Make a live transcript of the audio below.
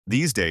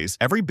These days,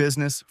 every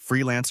business,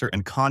 freelancer,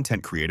 and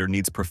content creator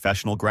needs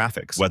professional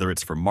graphics, whether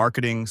it's for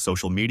marketing,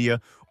 social media,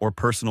 or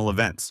personal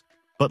events.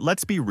 But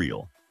let's be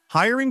real.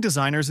 Hiring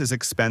designers is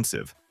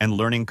expensive, and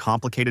learning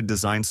complicated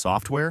design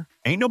software?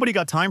 Ain't nobody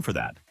got time for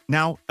that.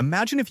 Now,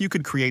 imagine if you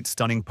could create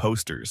stunning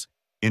posters,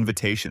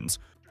 invitations,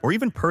 or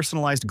even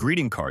personalized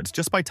greeting cards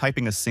just by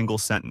typing a single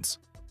sentence.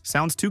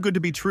 Sounds too good to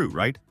be true,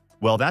 right?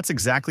 Well, that's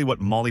exactly what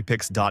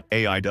MolyPix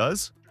AI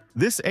does.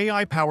 This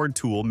AI-powered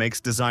tool makes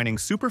designing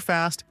super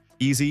fast,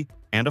 easy,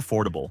 and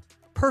affordable.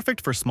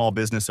 Perfect for small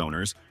business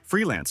owners,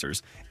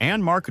 freelancers,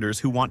 and marketers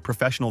who want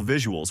professional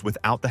visuals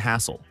without the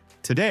hassle.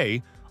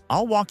 Today,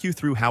 I'll walk you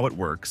through how it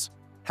works,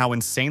 how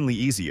insanely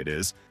easy it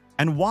is,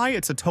 and why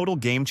it's a total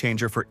game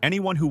changer for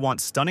anyone who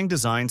wants stunning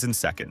designs in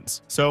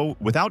seconds. So,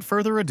 without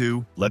further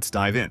ado, let's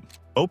dive in.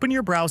 Open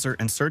your browser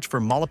and search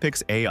for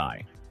Molipix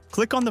AI.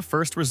 Click on the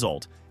first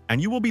result, and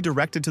you will be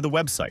directed to the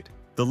website.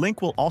 The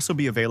link will also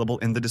be available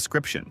in the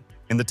description.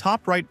 In the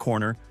top right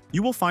corner,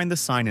 you will find the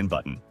Sign In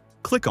button.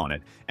 Click on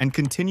it and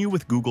continue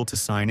with Google to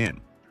sign in.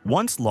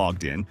 Once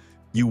logged in,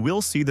 you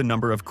will see the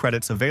number of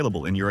credits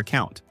available in your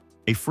account.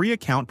 A free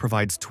account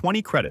provides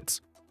 20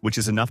 credits, which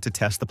is enough to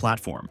test the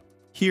platform.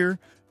 Here,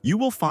 you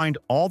will find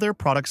all their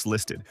products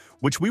listed,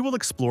 which we will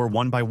explore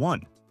one by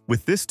one.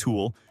 With this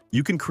tool,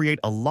 you can create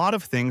a lot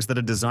of things that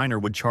a designer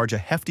would charge a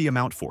hefty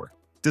amount for.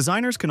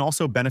 Designers can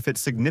also benefit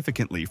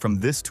significantly from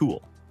this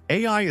tool.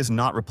 AI is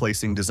not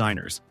replacing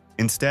designers.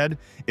 Instead,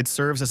 it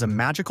serves as a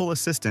magical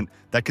assistant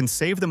that can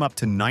save them up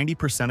to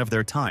 90% of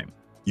their time.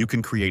 You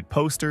can create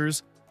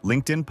posters,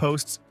 LinkedIn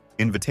posts,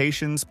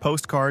 invitations,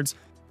 postcards,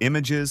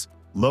 images,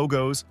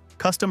 logos,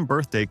 custom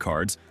birthday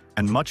cards,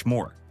 and much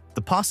more.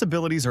 The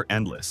possibilities are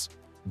endless.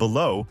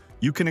 Below,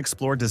 you can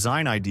explore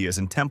design ideas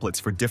and templates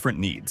for different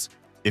needs.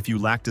 If you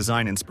lack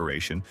design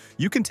inspiration,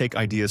 you can take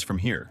ideas from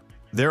here.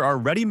 There are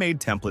ready-made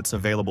templates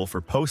available for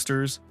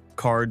posters,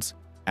 cards,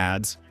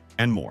 ads,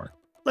 and more.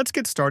 Let's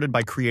get started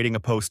by creating a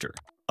poster.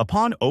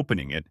 Upon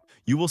opening it,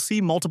 you will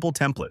see multiple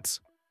templates.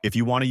 If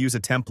you want to use a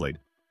template,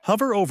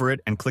 hover over it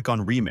and click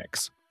on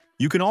Remix.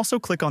 You can also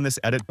click on this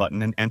Edit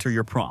button and enter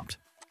your prompt.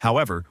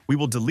 However, we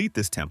will delete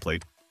this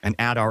template and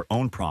add our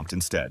own prompt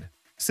instead.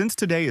 Since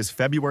today is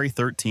February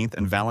 13th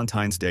and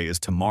Valentine's Day is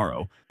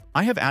tomorrow,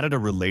 I have added a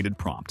related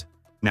prompt.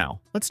 Now,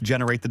 let's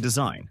generate the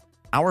design.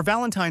 Our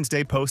Valentine's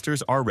Day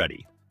posters are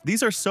ready.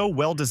 These are so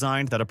well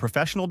designed that a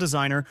professional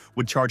designer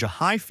would charge a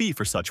high fee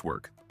for such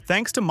work.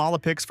 Thanks to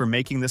MolyPix for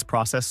making this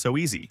process so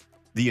easy.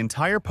 The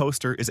entire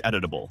poster is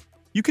editable.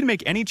 You can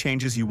make any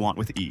changes you want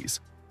with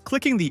ease.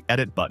 Clicking the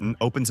Edit button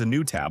opens a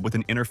new tab with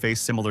an interface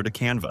similar to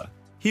Canva.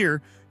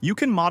 Here, you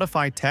can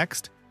modify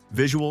text,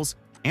 visuals,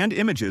 and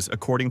images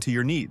according to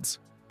your needs.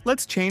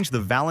 Let's change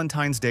the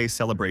Valentine's Day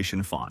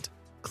celebration font.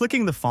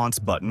 Clicking the Fonts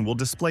button will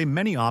display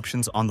many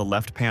options on the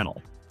left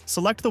panel.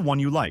 Select the one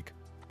you like.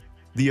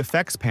 The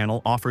Effects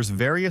panel offers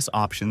various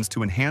options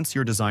to enhance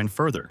your design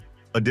further.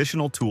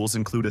 Additional tools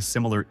include a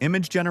similar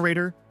image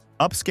generator,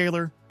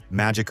 upscaler,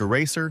 magic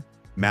eraser,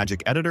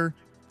 magic editor,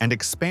 and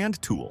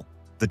expand tool.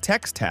 The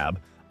Text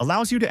tab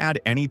allows you to add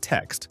any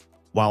text,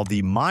 while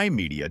the My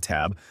Media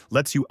tab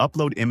lets you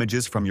upload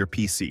images from your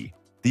PC.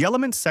 The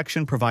Elements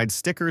section provides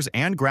stickers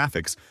and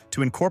graphics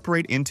to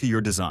incorporate into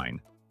your design.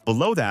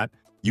 Below that,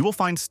 you will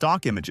find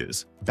stock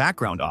images,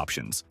 background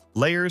options,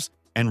 layers,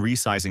 and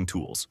resizing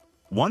tools.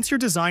 Once your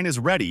design is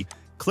ready,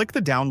 click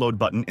the Download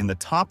button in the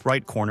top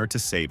right corner to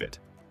save it.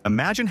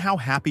 Imagine how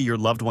happy your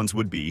loved ones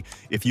would be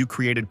if you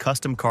created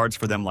custom cards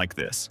for them like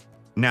this.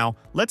 Now,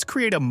 let's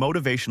create a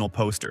motivational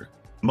poster.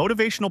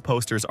 Motivational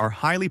posters are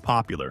highly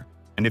popular,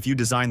 and if you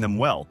design them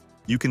well,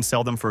 you can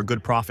sell them for a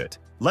good profit.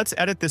 Let's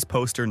edit this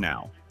poster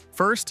now.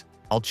 First,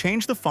 I'll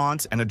change the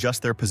fonts and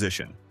adjust their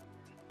position.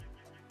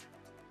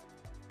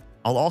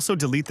 I'll also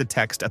delete the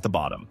text at the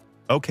bottom.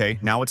 Okay,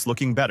 now it's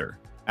looking better.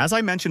 As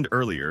I mentioned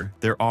earlier,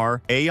 there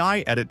are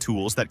AI edit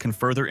tools that can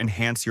further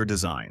enhance your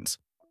designs.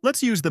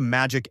 Let's use the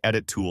Magic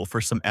Edit tool for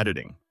some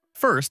editing.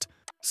 First,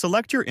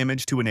 select your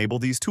image to enable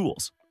these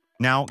tools.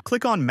 Now,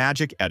 click on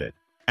Magic Edit,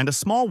 and a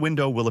small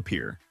window will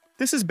appear.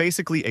 This is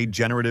basically a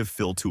generative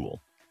fill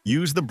tool.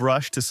 Use the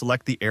brush to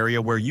select the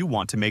area where you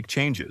want to make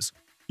changes.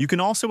 You can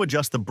also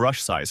adjust the brush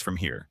size from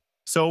here.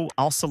 So,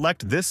 I'll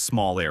select this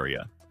small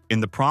area. In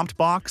the prompt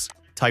box,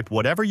 type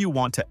whatever you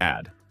want to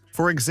add.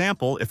 For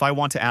example, if I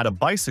want to add a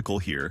bicycle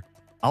here,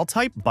 I'll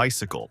type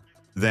bicycle,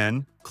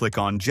 then click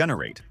on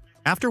Generate.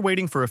 After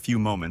waiting for a few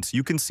moments,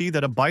 you can see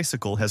that a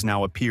bicycle has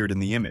now appeared in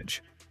the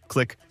image.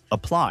 Click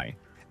Apply,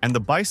 and the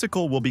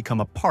bicycle will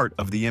become a part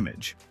of the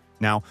image.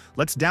 Now,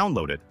 let's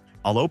download it.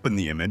 I'll open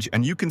the image,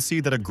 and you can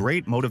see that a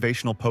great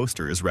motivational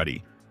poster is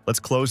ready. Let's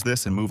close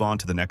this and move on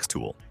to the next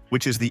tool,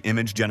 which is the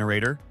Image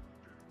Generator.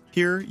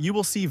 Here, you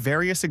will see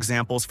various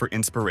examples for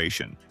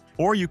inspiration,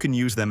 or you can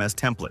use them as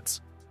templates.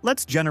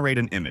 Let's generate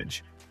an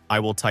image. I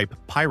will type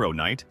Pyro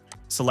Night,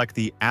 select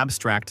the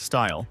Abstract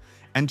style,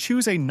 and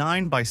choose a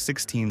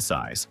 9:16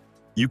 size.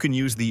 You can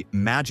use the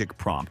Magic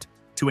prompt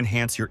to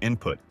enhance your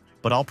input,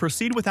 but I'll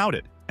proceed without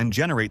it and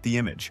generate the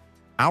image.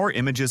 Our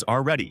images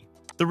are ready.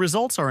 The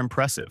results are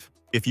impressive.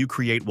 If you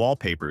create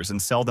wallpapers and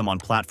sell them on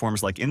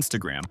platforms like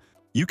Instagram,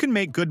 you can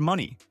make good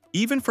money.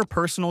 Even for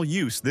personal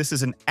use, this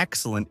is an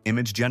excellent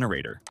image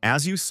generator.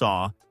 As you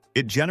saw,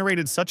 it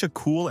generated such a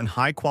cool and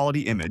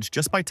high-quality image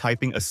just by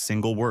typing a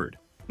single word.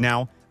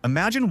 Now,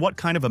 imagine what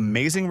kind of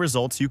amazing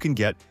results you can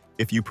get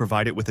if you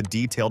provide it with a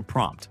detailed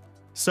prompt.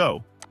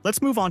 So,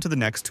 let's move on to the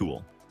next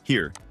tool.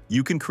 Here,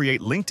 you can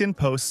create LinkedIn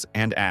posts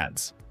and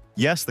ads.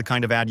 Yes, the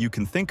kind of ad you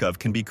can think of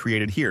can be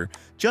created here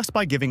just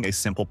by giving a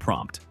simple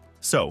prompt.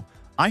 So,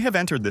 I have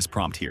entered this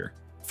prompt here.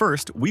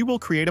 First, we will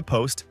create a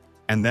post,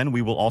 and then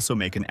we will also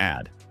make an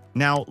ad.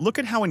 Now, look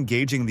at how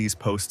engaging these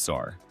posts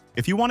are.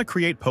 If you want to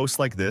create posts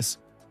like this,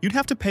 you'd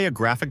have to pay a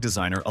graphic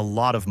designer a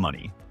lot of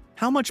money.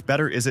 How much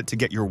better is it to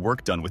get your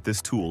work done with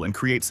this tool and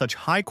create such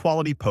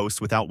high-quality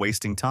posts without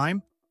wasting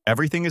time?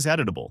 Everything is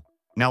editable.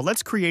 Now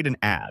let's create an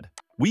ad.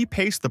 We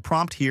paste the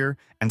prompt here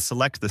and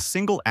select the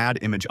single ad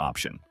image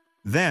option.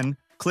 Then,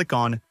 click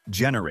on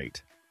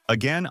Generate.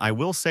 Again, I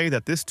will say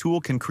that this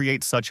tool can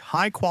create such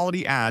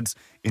high-quality ads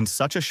in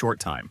such a short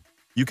time.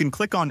 You can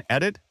click on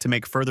Edit to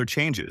make further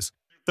changes,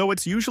 though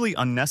it's usually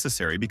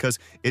unnecessary because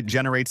it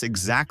generates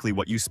exactly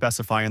what you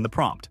specify in the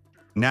prompt.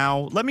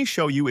 Now, let me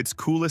show you its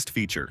coolest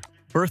feature,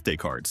 birthday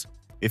cards.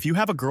 If you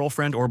have a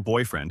girlfriend or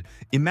boyfriend,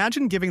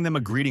 imagine giving them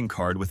a greeting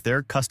card with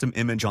their custom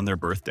image on their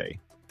birthday.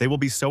 They will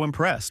be so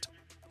impressed.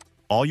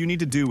 All you need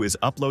to do is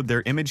upload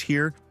their image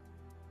here,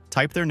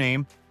 type their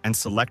name, and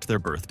select their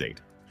birth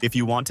date. If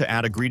you want to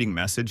add a greeting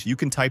message, you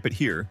can type it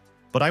here,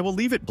 but I will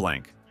leave it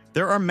blank.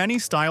 There are many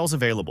styles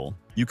available.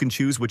 You can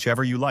choose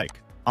whichever you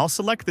like. I'll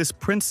select this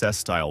princess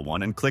style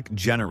one and click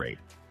Generate.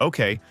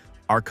 Okay,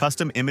 our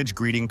custom image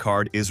greeting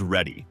card is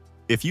ready.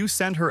 If you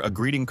send her a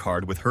greeting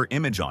card with her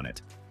image on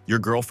it, your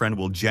girlfriend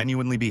will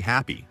genuinely be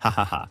happy,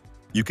 hahaha.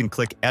 You can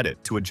click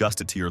Edit to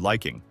adjust it to your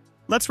liking.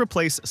 Let's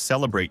replace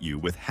Celebrate You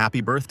with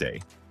Happy Birthday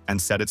and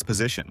set its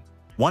position.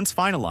 Once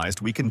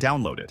finalized, we can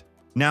download it.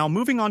 Now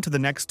moving on to the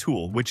next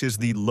tool, which is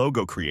the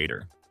Logo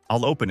Creator.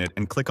 I'll open it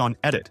and click on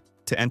Edit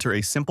to enter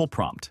a simple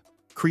prompt.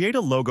 Create a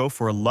logo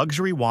for a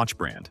luxury watch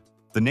brand.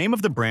 The name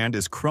of the brand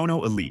is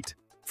Chrono Elite.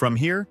 From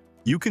here,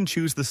 you can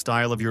choose the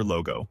style of your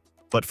logo,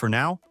 but for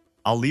now,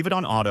 I'll leave it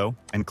on auto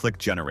and click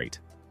Generate.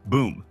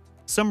 Boom!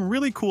 Some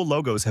really cool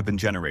logos have been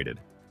generated.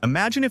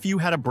 Imagine if you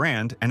had a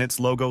brand and its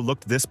logo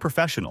looked this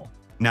professional.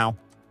 Now,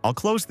 I'll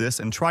close this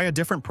and try a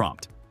different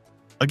prompt.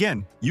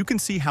 Again, you can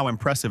see how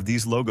impressive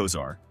these logos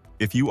are.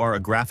 If you are a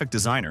graphic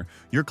designer,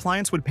 your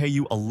clients would pay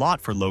you a lot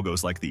for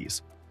logos like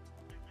these.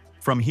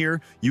 From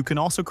here, you can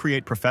also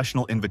create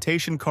professional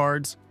invitation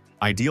cards,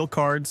 ideal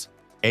cards,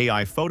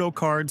 AI photo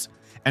cards,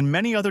 and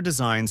many other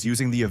designs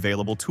using the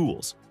available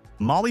tools.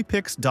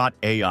 MolyPix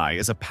AI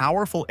is a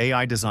powerful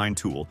AI design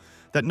tool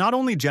that not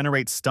only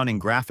generates stunning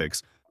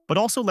graphics, but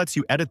also lets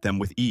you edit them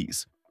with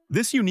ease.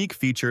 This unique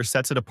feature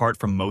sets it apart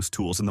from most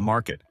tools in the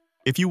market.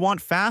 If you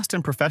want fast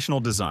and professional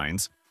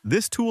designs,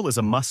 this tool is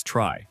a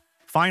must-try.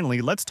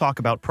 Finally, let's talk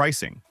about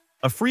pricing.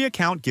 A free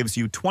account gives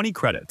you 20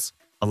 credits,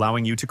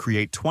 allowing you to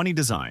create 20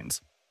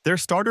 designs. Their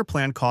starter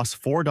plan costs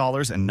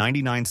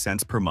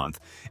 $4.99 per month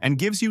and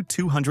gives you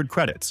 200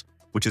 credits,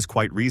 which is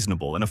quite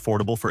reasonable and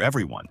affordable for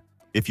everyone.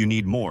 If you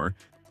need more,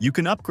 you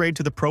can upgrade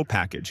to the Pro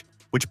package,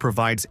 which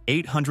provides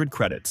 800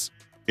 credits.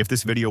 If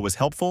this video was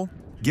helpful,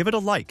 give it a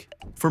like.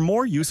 For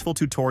more useful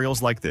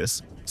tutorials like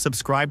this,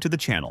 subscribe to the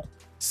channel.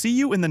 See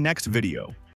you in the next video.